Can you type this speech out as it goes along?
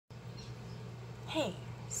Hey,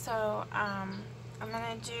 so I'm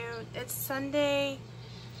gonna do, it's Sunday,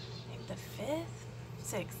 I think the 5th?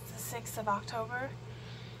 6th, the 6th of October,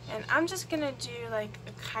 and I'm just gonna do like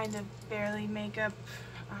a kind of barely makeup.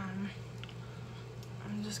 I'm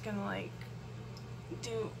just gonna like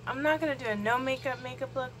I'm not gonna do a no makeup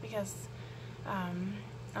look because I'm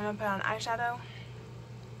gonna put on eyeshadow.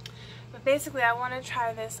 But basically I want to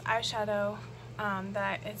try this eyeshadow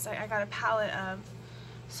that I got a palette of.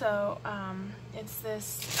 So it's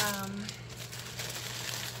this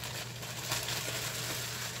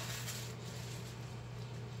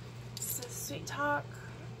Sweet Talk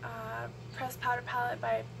pressed powder palette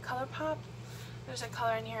by Colourpop. There's a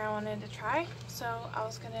color in here I wanted to try, so I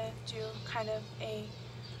was gonna do kind of a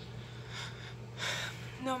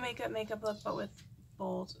no makeup look, but with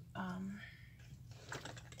bold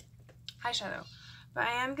eyeshadow. But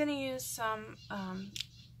I am gonna use some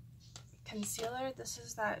concealer. This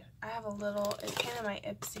is that I have a little. It came in my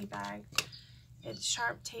Ipsy bag. It's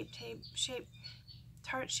Sharp Tarte Shape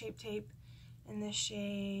Tape in the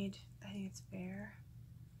shade, I think it's Fair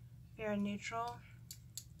Neutral.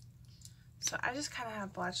 So I just kind of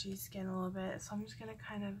have blotchy skin a little bit, so I'm just gonna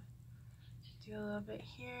kind of do a little bit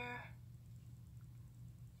here.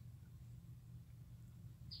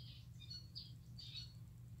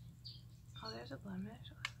 Oh, there's a blemish.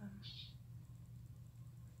 Awesome.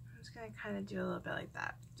 I'm just gonna kind of do a little bit like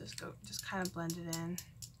that. Just kind of blend it in.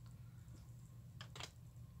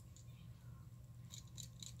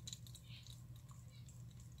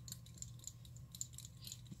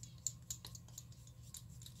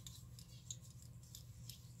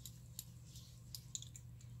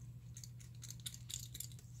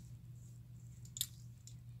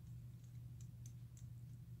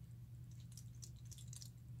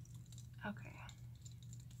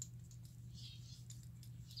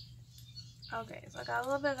 Okay, so I got a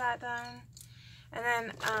little bit of that done, and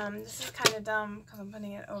then this is kind of dumb because I'm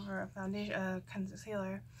putting it over a foundation,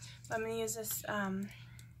 concealer. But I'm gonna use this.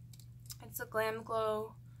 It's a Glam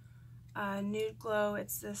Glow Nude Glow.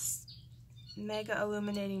 It's this Mega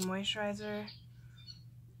Illuminating Moisturizer.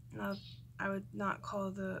 No, I would not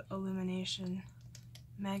call the illumination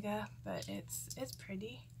mega, but it's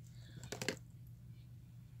pretty.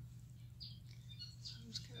 So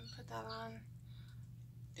I'm just gonna put that on.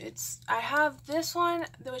 I have this one,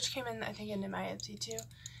 which came in, I think, into my Etsy too.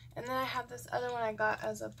 And then I have this other one I got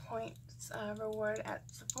as a points reward at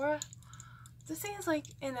Sephora. This thing is like,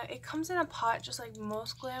 it comes in a pot just like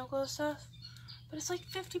most Glam Glow stuff. But it's like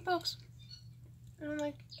 50 bucks. And I'm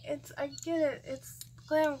like, I get it, it's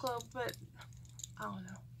Glam Glow, but I don't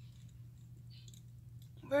know.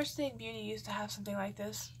 First Aid Beauty used to have something like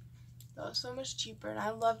this. That was so much cheaper, and I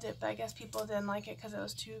loved it, but I guess people didn't like it because it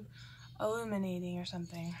was too illuminating or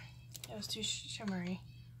something. It was too shimmery.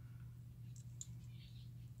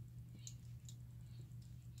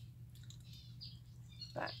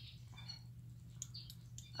 But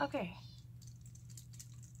okay.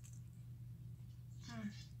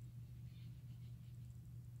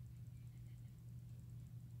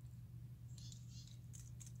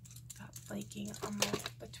 Got flaking on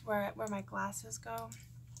where my glasses go.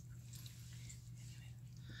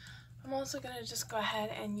 I'm also going to just go ahead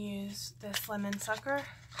and use this Lemon Sucker.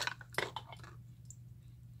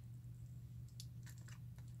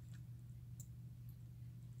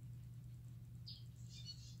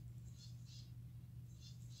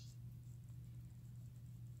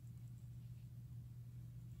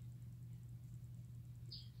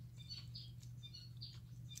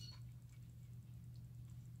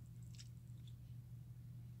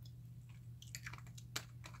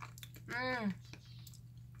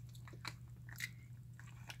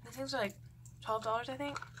 These things are like $12, I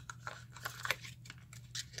think.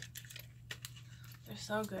 They're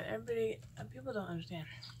so good. People don't understand.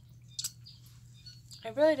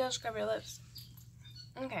 It really does scrub your lips.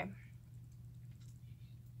 Okay.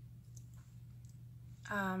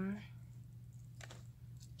 Can't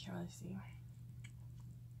really see.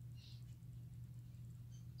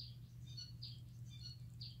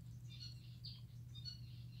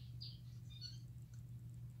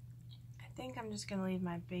 I think I'm just gonna leave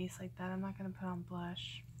my base like that. I'm not gonna put on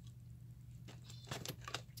blush.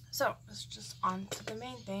 So let's just on to the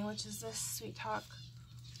main thing, which is this Sweet Talk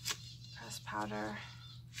pressed powder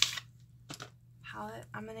palette.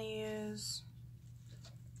 I'm gonna use,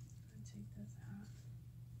 take this out,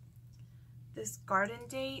 this Garden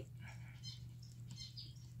Date.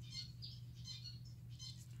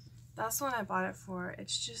 That's the one I bought it for.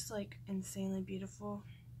 It's just like insanely beautiful.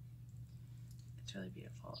 It's really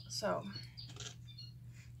beautiful. So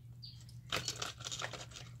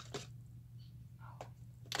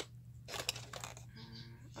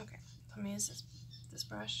use this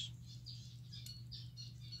brush.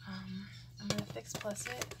 I'm gonna Fix Plus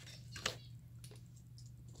it.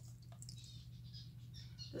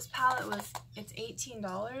 This palette it's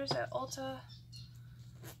 $18 at Ulta,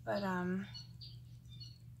 but I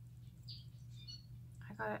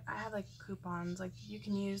had like coupons, like you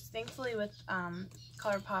can use, thankfully with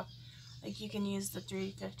Colourpop, like you can use the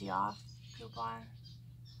 $3.50 off coupon.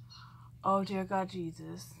 Oh dear God,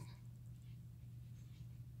 Jesus.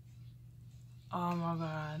 Oh my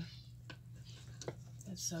God.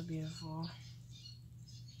 It's so beautiful.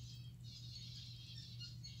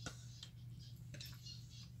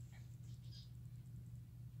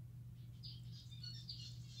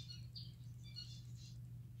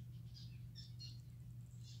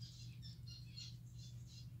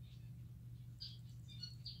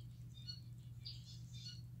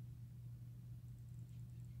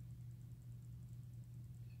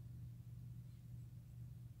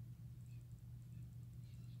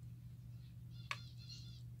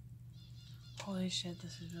 Holy shit,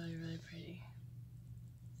 this is really, really pretty.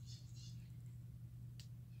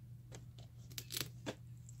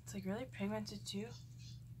 It's like really pigmented too.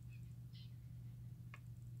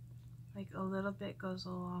 Like a little bit goes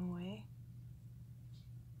a long way.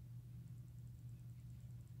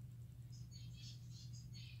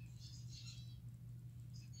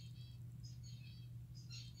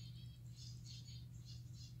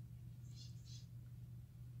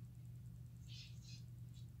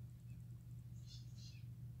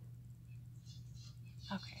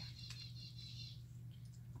 Okay.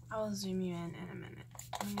 I will zoom you in a minute.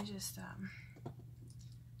 Let me just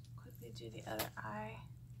quickly do the other eye.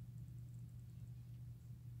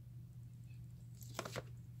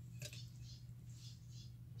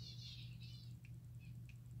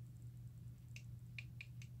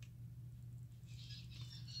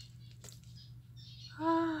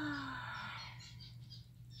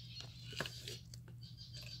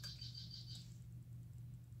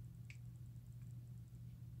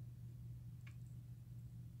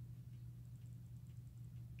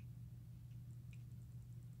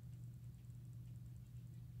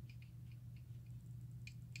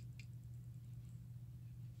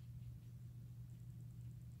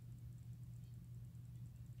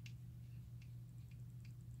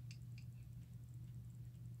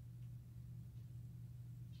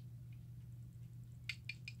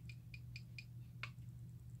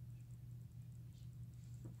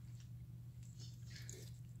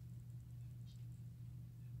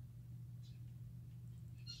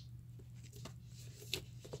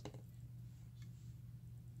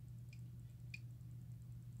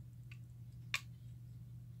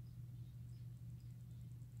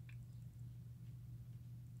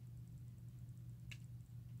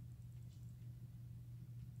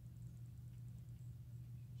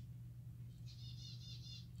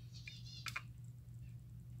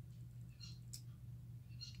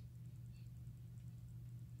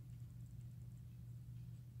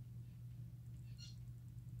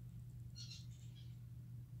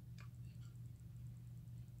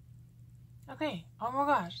 Okay, oh my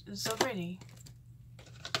gosh, it's so pretty.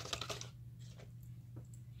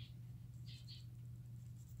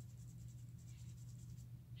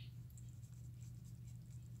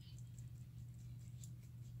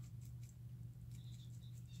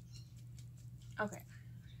 Okay.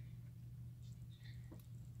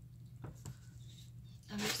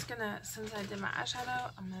 I'm just gonna, since I did my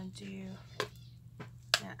eyeshadow, I'm gonna do,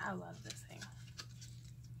 man, I love this thing.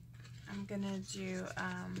 I'm gonna do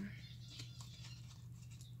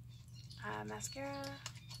mascara.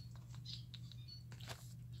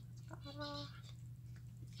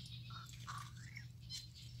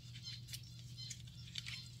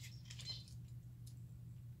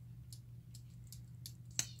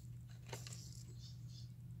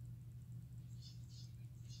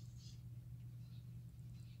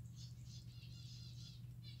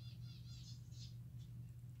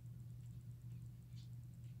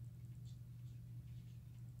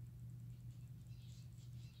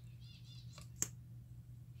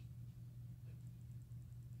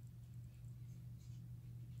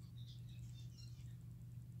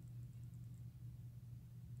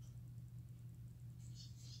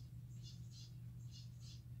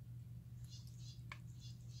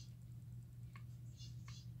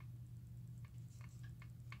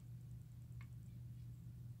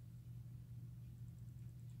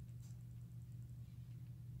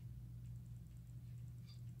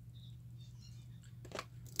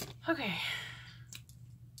 Okay.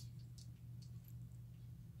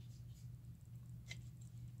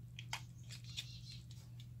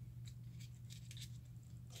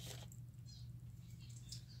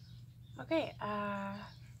 Okay, oh,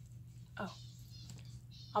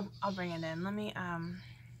 I'll bring it in. Let me, I'm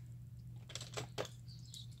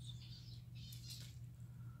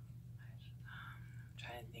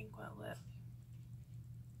trying to think what lip.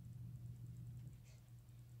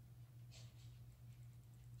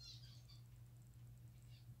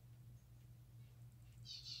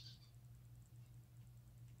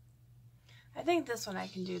 I think this one I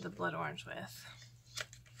can do the blood orange with.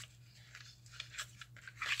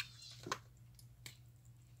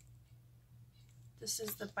 This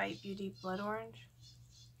is the Bite Beauty blood orange.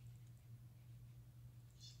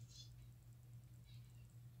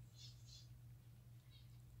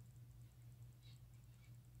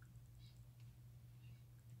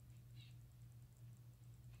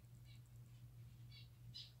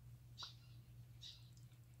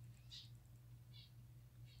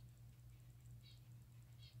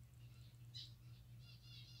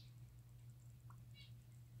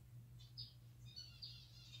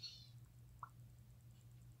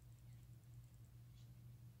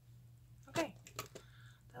 Okay,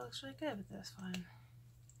 that looks really good with this one.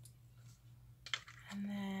 And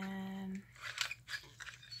then,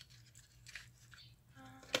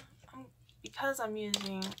 because I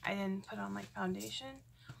didn't put on like foundation,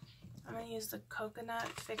 I'm going to use the Coconut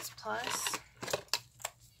Fix Plus.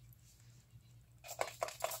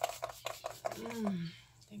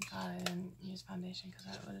 Thank God I didn't use foundation because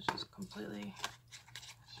that would have just completely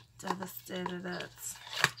devastated it.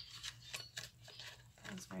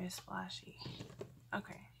 It was very splashy.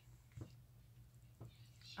 Okay.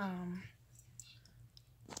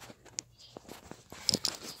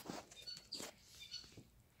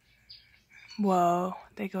 Whoa,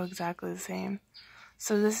 they go exactly the same.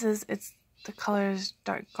 So this is, the color is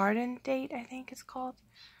Dark Garden Date, I think it's called.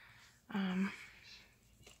 I'm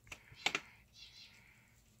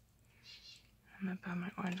gonna put on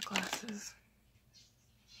my orange glasses.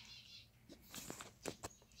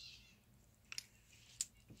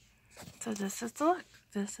 So this is the look.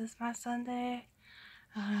 This is my Sunday.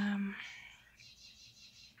 I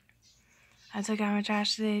took out my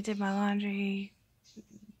trash today, did my laundry,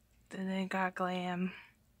 then got glam,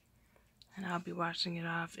 and I'll be washing it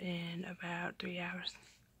off in about 3 hours.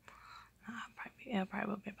 It'll probably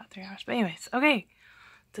will be about 3 hours. But anyways, okay,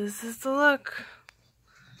 this is the look.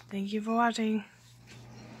 Thank you for watching.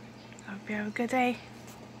 I hope you have a good day.